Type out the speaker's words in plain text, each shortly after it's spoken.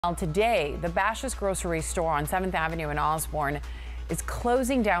Well, today, the Basha's grocery store on 7th Avenue in Osborne is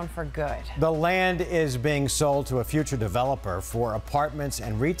closing down for good. The land is being sold to a future developer for apartments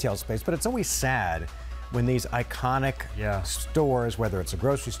and retail space, but it's always sad when these iconic stores, whether it's a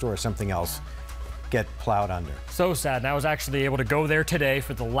grocery store or something else, get plowed under. So sad. And I was actually able to go there today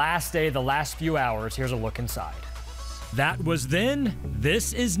for the last day, the last few hours. Here's a look inside. That was then,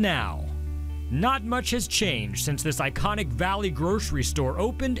 this is now. Not much has changed since this iconic Valley grocery store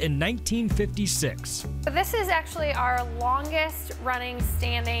opened in 1956. This is actually our longest running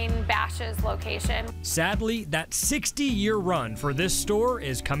standing Basha's location. Sadly, that 60-year run for this store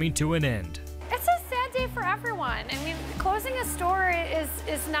is coming to an end. It's a sad day for everyone. I mean, closing a store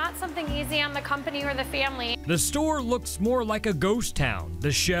is not something easy on the company or the family. The store looks more like a ghost town.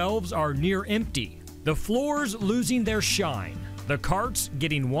 The shelves are near empty. The floors losing their shine. The carts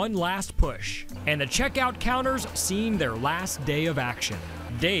getting one last push, and the checkout counters seeing their last day of action.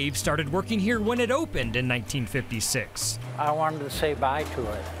 Dave started working here when it opened in 1956. I wanted to say bye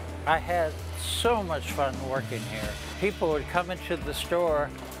to it. I had so much fun working here. People would come into the store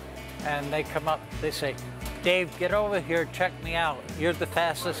and they come up, they say, "Dave, get over here, check me out. You're the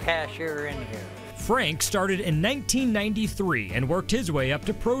fastest cashier in here." Frank started in 1993 and worked his way up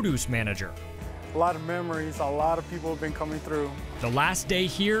to produce manager. A lot of memories, a lot of people have been coming through. The last day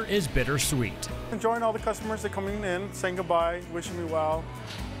here is bittersweet. Enjoying all the customers that are coming in, saying goodbye, wishing me well,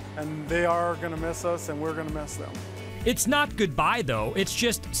 and they are gonna miss us and we're gonna miss them. It's not goodbye though, it's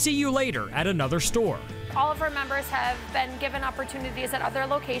just see you later at another store. All of our members have been given opportunities at other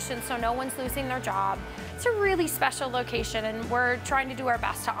locations, so no one's losing their job. It's a really special location, and we're trying to do our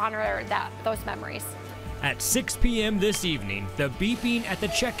best to honor those memories. At 6 p.m. this evening, the beeping at the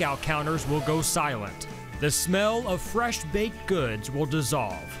checkout counters will go silent. The smell of fresh baked goods will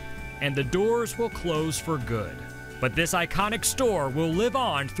dissolve, and the doors will close for good. But this iconic store will live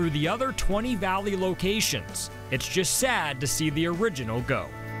on through the other 20 Valley locations. It's just sad to see the original go.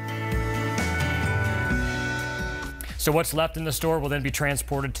 So what's left in the store will then be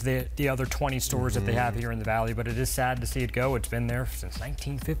transported to the other 20 stores that they have here in the Valley, but it is sad to see it go. It's been there since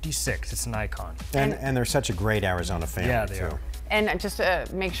 1956. It's an icon. And they're such a great Arizona family, yeah, they too. are. And just to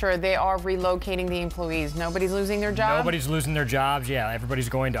make sure they are relocating the employees. Nobody's losing their job? Nobody's losing their jobs. Yeah, everybody's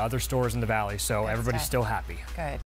going to other stores in the Valley, so everybody's still happy. Good.